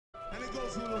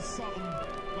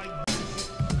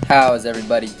How is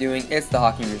everybody doing? It's the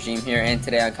Hawking Regime here, and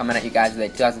today I'm coming at you guys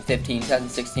with a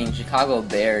 2015-2016 Chicago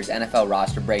Bears NFL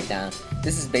roster breakdown.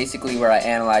 This is basically where I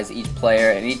analyze each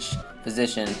player and each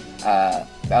position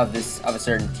of a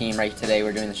certain team. Right today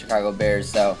we're doing the Chicago Bears,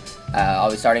 so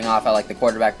I'll be starting off at like the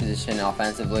quarterback position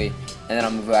offensively, and then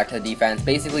I'll move back to the defense,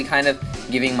 basically kind of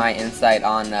giving my insight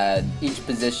on each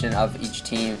position of each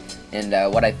team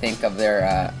and what I think of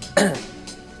their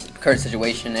current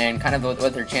situation and kind of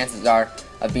what their chances are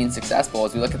of being successful.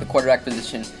 As we look at the quarterback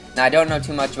position, now I don't know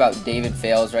too much about David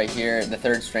Fales right here, the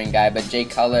third string guy, but Jay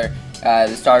Cutler,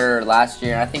 the starter last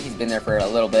year, and I think he's been there for a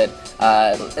little bit.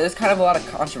 There's kind of a lot of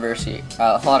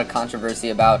controversy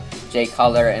about Jay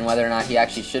Cutler and whether or not he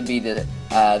actually should be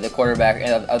the quarterback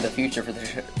of the future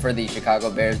for the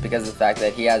Chicago Bears, because of the fact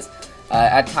that he has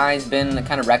at times been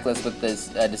kind of reckless with this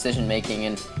decision making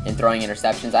and throwing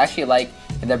interceptions. I actually like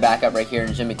their backup right here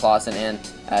in Jimmy Clausen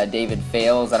and David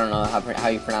Fales. I don't know how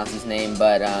you pronounce his name,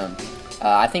 but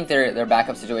I think their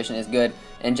backup situation is good.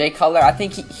 And Jay Cutler, I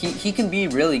think he can be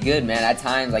really good, man. At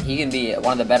times, like, he can be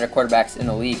one of the better quarterbacks in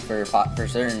the league for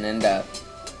certain. And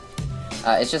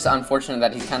it's just unfortunate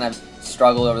that he's kind of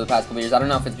struggled over the past couple years. I don't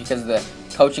know if it's because of the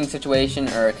coaching situation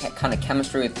or kind of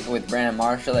chemistry with Brandon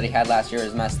Marshall that he had last year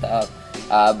is messed up.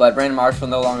 But Brandon Marshall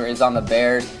no longer is on the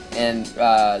Bears, and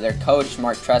their coach,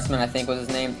 Mark Trestman, I think was his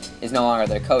name, is no longer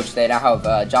their coach. They now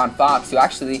have John Fox, who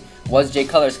actually was Jay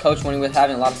Cutler's coach when he was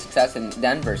having a lot of success in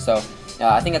Denver. So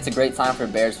I think that's a great sign for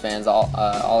Bears fans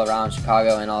all around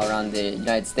Chicago and all around the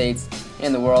United States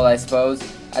and the world, I suppose.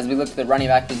 As we look at the running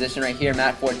back position right here,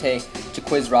 Matt Forte,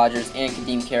 Jaquiz Rogers, and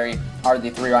Kadeem Carey are the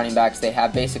three running backs they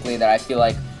have basically that I feel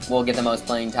like will get the most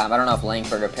playing time. I don't know if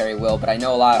Langford or Perry will, but I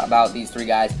know a lot about these three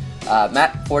guys.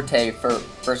 Matt Forte,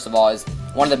 first of all, is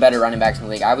one of the better running backs in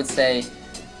the league. I would say,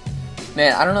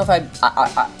 man, I don't know if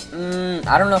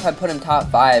I put him top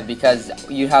 5, because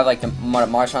you have like the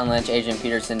Marshawn Lynch, Adrian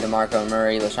Peterson, DeMarco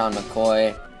Murray, LaShawn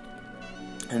McCoy,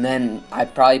 and then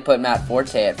I'd probably put Matt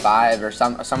Forte at 5 or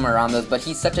somewhere around those. But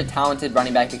he's such a talented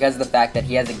running back because of the fact that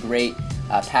he has a great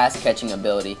pass catching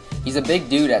ability. He's a big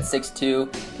dude at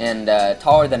 6'2", and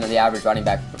taller than the average running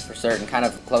back for certain, kind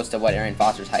of close to what Arian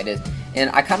Foster's height is. And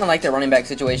I kind of like their running back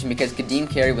situation because Kadeem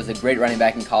Carey was a great running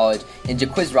back in college, and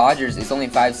Jaquiz Rogers is only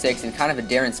 5'6" and kind of a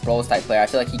Darren Sproles type player. I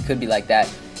feel like he could be like that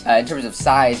in terms of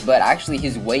size, but actually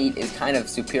his weight is kind of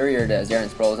superior to Darren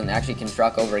Sproles and actually can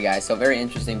truck over guys. So very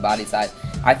interesting body size.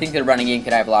 I think their running game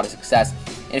could have a lot of success.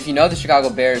 And if you know the Chicago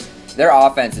Bears, their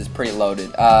offense is pretty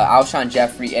loaded. Alshon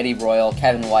Jeffrey, Eddie Royal,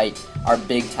 Kevin White are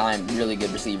big-time, really good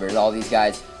receivers. All these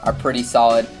guys are pretty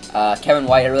solid. Kevin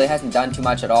White really hasn't done too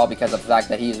much at all because of the fact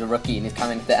that he is a rookie and he's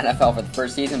coming to the NFL for the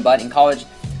first season. But in college,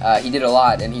 he did a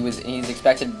lot, and he's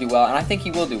expected to do well, and I think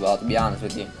he will do well, to be honest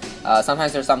with you.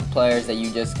 Sometimes there's some players that you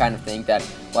just kind of think that,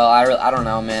 well, I don't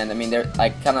know, man. I mean, they're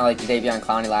like kind of like Davion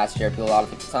Clowney last year. A lot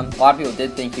of people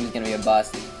did think he was going to be a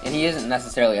bust, and he isn't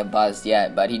necessarily a bust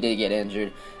yet, but he did get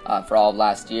injured for all of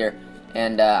last year.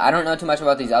 And I don't know too much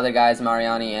about these other guys,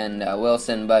 Mariani and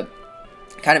Wilson, but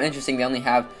kind of interesting. They only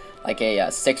have like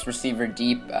a 6 receiver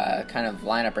deep kind of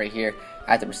lineup right here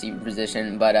at the receiver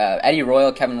position. But Eddie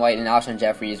Royal, Kevin White, and Alshon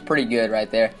Jeffrey is pretty good right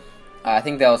there. I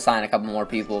think they'll sign a couple more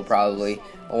people probably,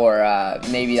 or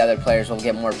maybe other players will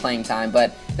get more playing time.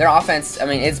 But their offense, I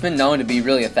mean, it's been known to be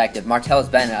really effective. Martellus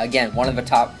Bennett, again, one of the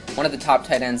top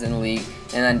tight ends in the league,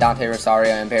 and then Dante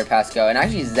Rosario and Bear Pasco, and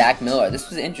actually Zach Miller. This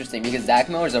was interesting because Zach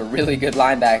Miller is a really good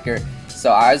linebacker,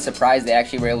 so I was surprised they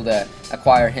actually were able to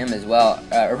acquire him as well.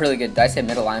 A really good, did I say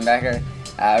middle linebacker?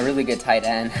 A really good tight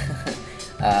end.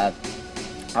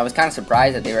 I was kind of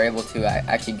surprised that they were able to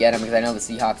actually get him, because I know the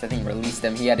Seahawks, I think, released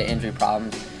him. He had injury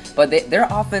problems. But their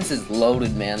offense is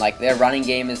loaded, man. Like, their running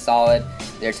game is solid.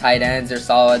 Their tight ends are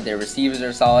solid. Their receivers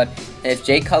are solid. And if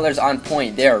Jay Cutler's on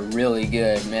point, they're really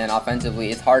good, man.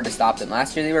 Offensively, it's hard to stop them.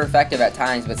 Last year, they were effective at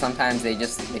times, but sometimes they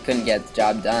couldn't get the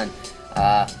job done.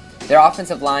 Their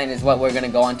offensive line is what we're going to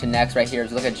go on to next right here.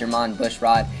 Is look at Jermon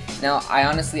Bushrod. Now,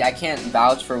 I can't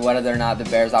vouch for whether or not the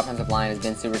Bears' offensive line has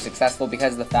been super successful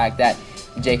because of the fact that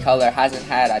Jay Cutler hasn't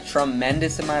had a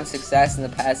tremendous amount of success in the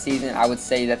past season. I would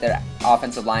say that their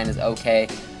offensive line is okay.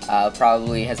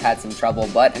 Probably has had some trouble.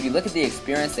 But if you look at the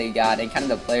experience they got and kind of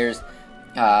the players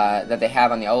that they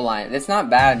have on the O-line, it's not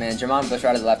bad, man. Jermon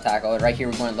Bushrod is left tackle. Right here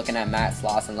we're looking at Matt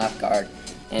Slauson, left guard.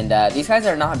 And these guys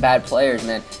are not bad players,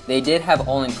 man. They did have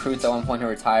Olin Kreutz at one point who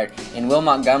retired, and Will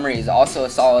Montgomery is also a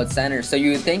solid center. So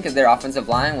you would think that their offensive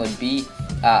line would be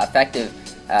effective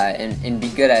and be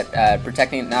good at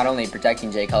not only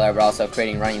protecting Jay Cutler, but also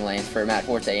creating running lanes for Matt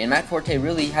Forte. And Matt Forte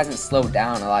really hasn't slowed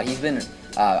down a lot. He's been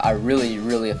a really,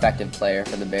 really effective player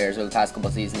for the Bears over the past couple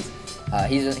of seasons.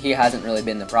 He hasn't really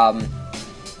been the problem.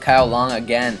 Kyle Long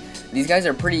again. These guys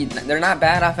are they're not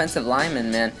bad offensive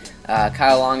linemen, man.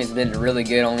 Kyle Long has been really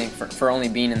good for only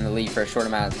being in the league for a short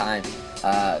amount of time.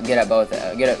 Get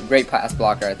a great pass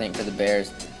blocker, I think, for the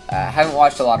Bears. Haven't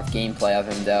watched a lot of gameplay of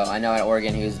him though. I know at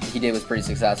Oregon he was pretty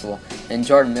successful. And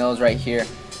Jordan Mills right here.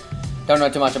 Don't know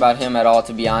too much about him at all,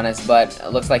 to be honest, but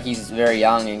it looks like he's very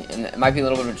young, and it might be a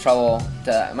little bit of trouble.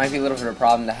 It might be a little bit of a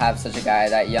problem to have such a guy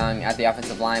that young at the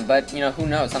offensive line. But you know, who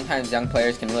knows? Sometimes young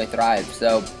players can really thrive.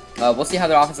 So we'll see how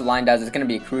their offensive line does. It's going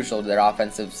to be crucial to their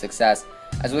offensive success.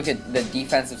 As we look at the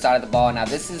defensive side of the ball, now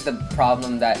this is the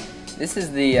problem this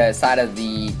is the side of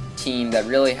the team that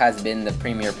really has been the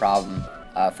premier problem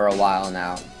for a while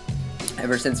now.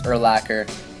 Ever since Urlacher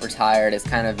retired, it's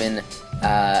kind of been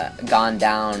gone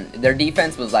down. Their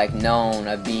defense was like known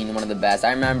of being one of the best.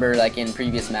 I remember like in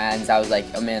previous Maddens, I was like,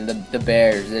 oh man, the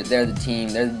Bears, they're the team,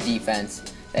 they're the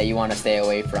defense that you want to stay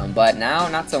away from. But now,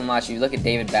 not so much. You look at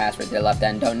David Bass right there, left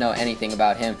end, don't know anything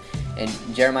about him. And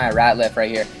Jeremiah Ratliff right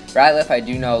here. Ratliff I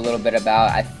do know a little bit about.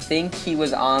 I think he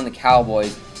was on the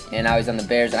Cowboys, and now he's on the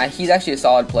Bears. And he's actually a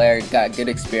solid player, got good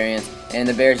experience, and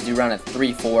the Bears do run a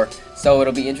 3-4. So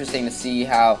it'll be interesting to see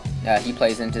how he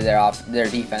plays into their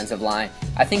defensive line.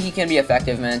 I think he can be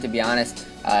effective, man, to be honest,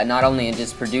 not only in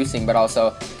just producing, but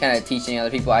also kind of teaching other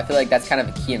people. I feel like that's kind of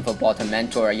a key in football, to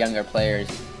mentor younger players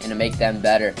and to make them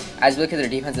better. As we look at their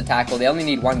defensive tackle, they only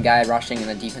need one guy rushing in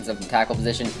the defensive tackle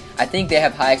position. I think they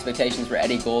have high expectations for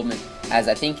Eddie Goldman, as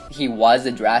I think he was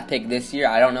a draft pick this year.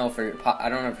 I don't know for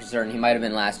certain. He might have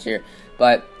been last year,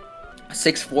 but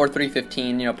 6'4",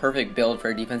 315, you know, perfect build for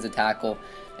a defensive tackle.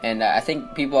 And I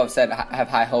think people have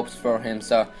high hopes for him.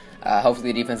 So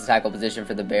hopefully the defensive tackle position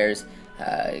for the Bears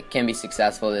can be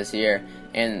successful this year.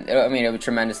 And I mean, it would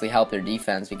tremendously help their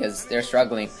defense, because they're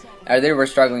struggling. They were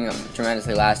struggling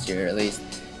tremendously last year, at least.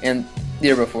 And the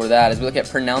year before that, as we look at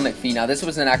Pernell McPhee. Now, this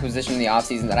was an acquisition in the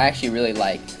offseason that I actually really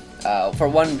like. For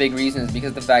one big reason is because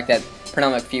of the fact that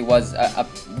Pernell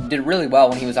McPhee did really well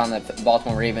when he was on the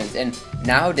Baltimore Ravens. And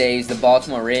nowadays, the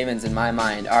Baltimore Ravens, in my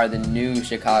mind, are the new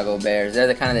Chicago Bears. They're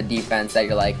the kind of the defense that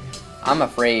you're like, I'm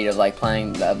afraid of like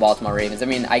playing the Baltimore Ravens. I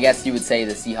mean, I guess you would say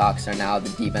the Seahawks are now the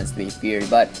defense to be feared,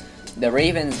 but the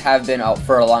Ravens have been out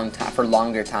for a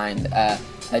longer time, a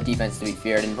defense to be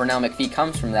feared. And Pernell McPhee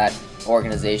comes from that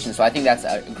organization, so I think that's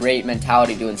a great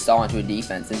mentality to install into a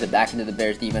defense, and to back into the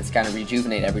Bears defense to kind of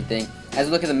rejuvenate everything. As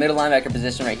we look at the middle linebacker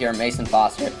position right here, Mason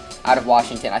Foster out of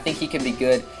Washington, I think he can be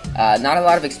good. Not a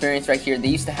lot of experience right here. They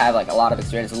used to have like a lot of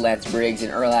experience with Lance Briggs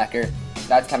and Urlacher.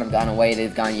 That's kind of gone away.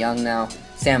 They've gone young now.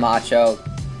 Sam Acho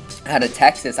out of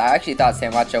Texas. I actually thought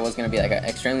Sam Acho was going to be like an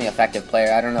extremely effective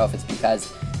player. I don't know if it's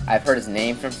because I've heard his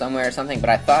name from somewhere or something, but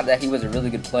I thought that he was a really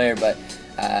good player. But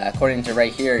according to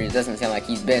right here, it doesn't sound like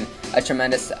he's been a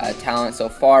tremendous talent so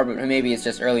far, but maybe it's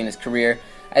just early in his career.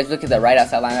 As we look at the right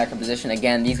outside linebacker position,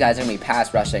 again, these guys are going to be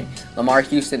pass rushing. Lamar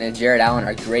Houston and Jared Allen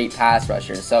are great pass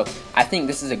rushers, so I think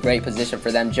this is a great position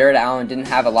for them. Jared Allen didn't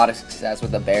have a lot of success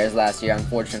with the Bears last year,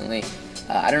 unfortunately.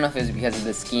 I don't know if it was because of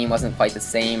the scheme wasn't quite the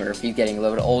same, or if he's getting a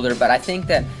little bit older, but I think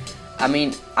that, I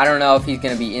mean, I don't know if he's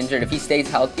going to be injured. If he stays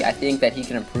healthy, I think that he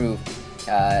can improve.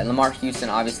 Lamar Houston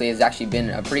obviously has actually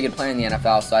been a pretty good player in the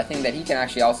NFL, so I think that he can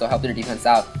actually also help their defense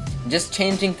out. Just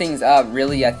changing things up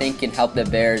really, I think, can help the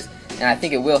Bears, and I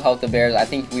think it will help the Bears. I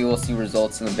think we will see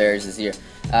results in the Bears this year.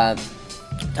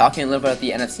 Talking a little bit about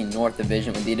the NFC North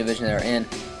division, with the division they're in,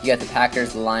 you got the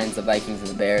Packers, the Lions, the Vikings, and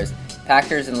the Bears.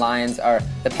 Packers and Lions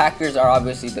the Packers are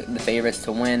obviously the favorites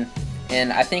to win,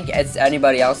 and I think it's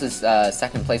anybody else's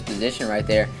second place position right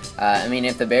there. I mean,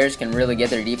 if the Bears can really get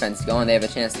their defense going, they have a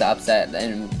chance to upset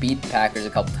and beat the Packers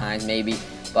a couple times maybe,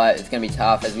 but it's going to be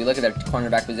tough. As we look at their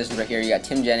cornerback positions right here, you got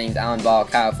Tim Jennings, Alan Ball,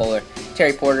 Kyle Fuller,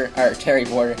 Tracy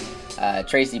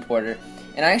Porter.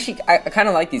 And I kind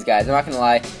of like these guys. I'm not gonna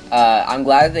lie. I'm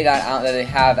glad that they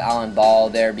have Alan Ball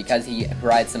there, because he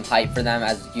provides some height for them,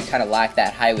 as you kind of lack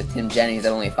that height with Tim Jennings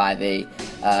at only 5'8".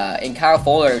 And Kyle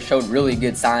Fuller showed really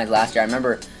good signs last year. I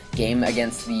remember game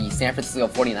against the San Francisco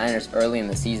 49ers early in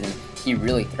the season. He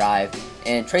really thrived.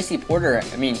 And Tracy Porter,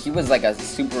 I mean, he was like a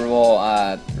Super Bowl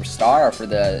star for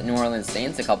the New Orleans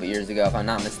Saints a couple years ago, if I'm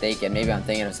not mistaken. Maybe I'm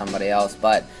thinking of somebody else,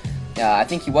 but I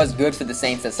think he was good for the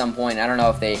Saints at some point. I don't know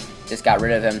if they just got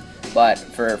rid of him, but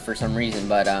for some reason.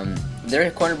 But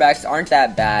their cornerbacks aren't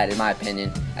that bad, in my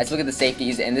opinion. Let's look at the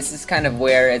safeties, and this is kind of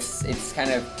where it's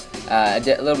kind of a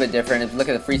little bit different. If you look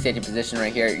at the free safety position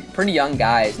right here, pretty young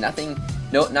guys. Not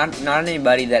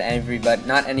anybody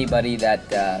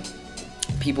that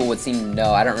people would seem to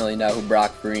know. I don't really know who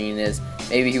Brock Green is.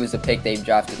 Maybe he was a pick they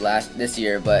drafted this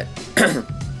year, but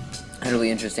really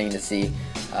interesting to see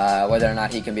whether or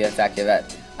not he can be effective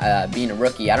at being a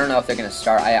rookie. I don't know if they're going to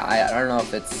start. I don't know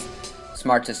if it's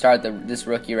smart to start this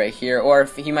rookie right here, or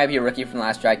if he might be a rookie from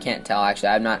last year. I can't tell, actually.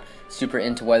 I'm not super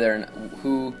into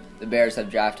who the Bears have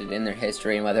drafted in their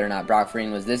history and whether or not Brock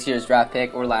Green was this year's draft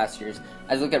pick or last year's.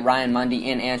 As we look at Ryan Mundy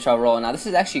and Antrel Rolle. Now, this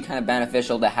is actually kind of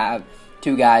beneficial to have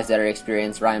two guys that are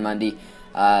experienced. Ryan Mundy,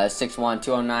 6'1",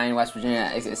 209, West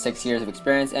Virginia, 6 years of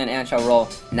experience, and Antrel Rolle,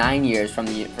 9 years from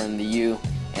the U.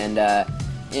 And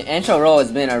Antrel Rolle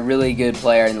has been a really good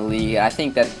player in the league. I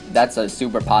think that's a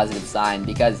super positive sign,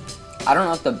 because I don't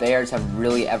know if the Bears have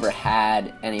really ever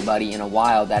had anybody in a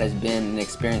while that has been an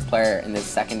experienced player in the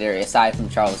secondary aside from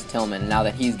Charles Tillman. And now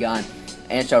that he's gone,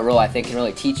 Antrel Rolle, I think, can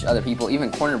really teach other people,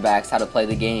 even cornerbacks, how to play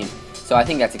the game. So I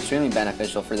think that's extremely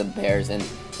beneficial for the Bears. And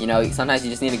sometimes you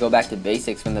just need to go back to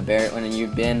basics when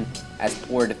you've been as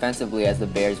poor defensively as the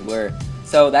Bears were.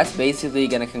 So that's basically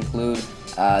going to conclude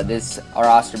this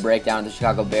roster breakdown of the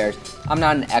Chicago Bears. I'm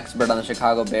not an expert on the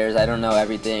Chicago Bears. I don't know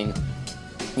everything.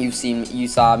 You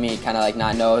saw me kind of like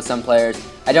not know some players.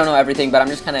 I don't know everything, but I'm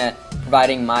just kind of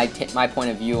providing my point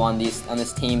of view on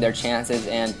this team, their chances,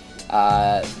 and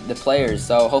the players.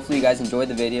 So hopefully you guys enjoyed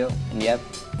the video. And yep,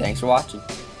 thanks for watching.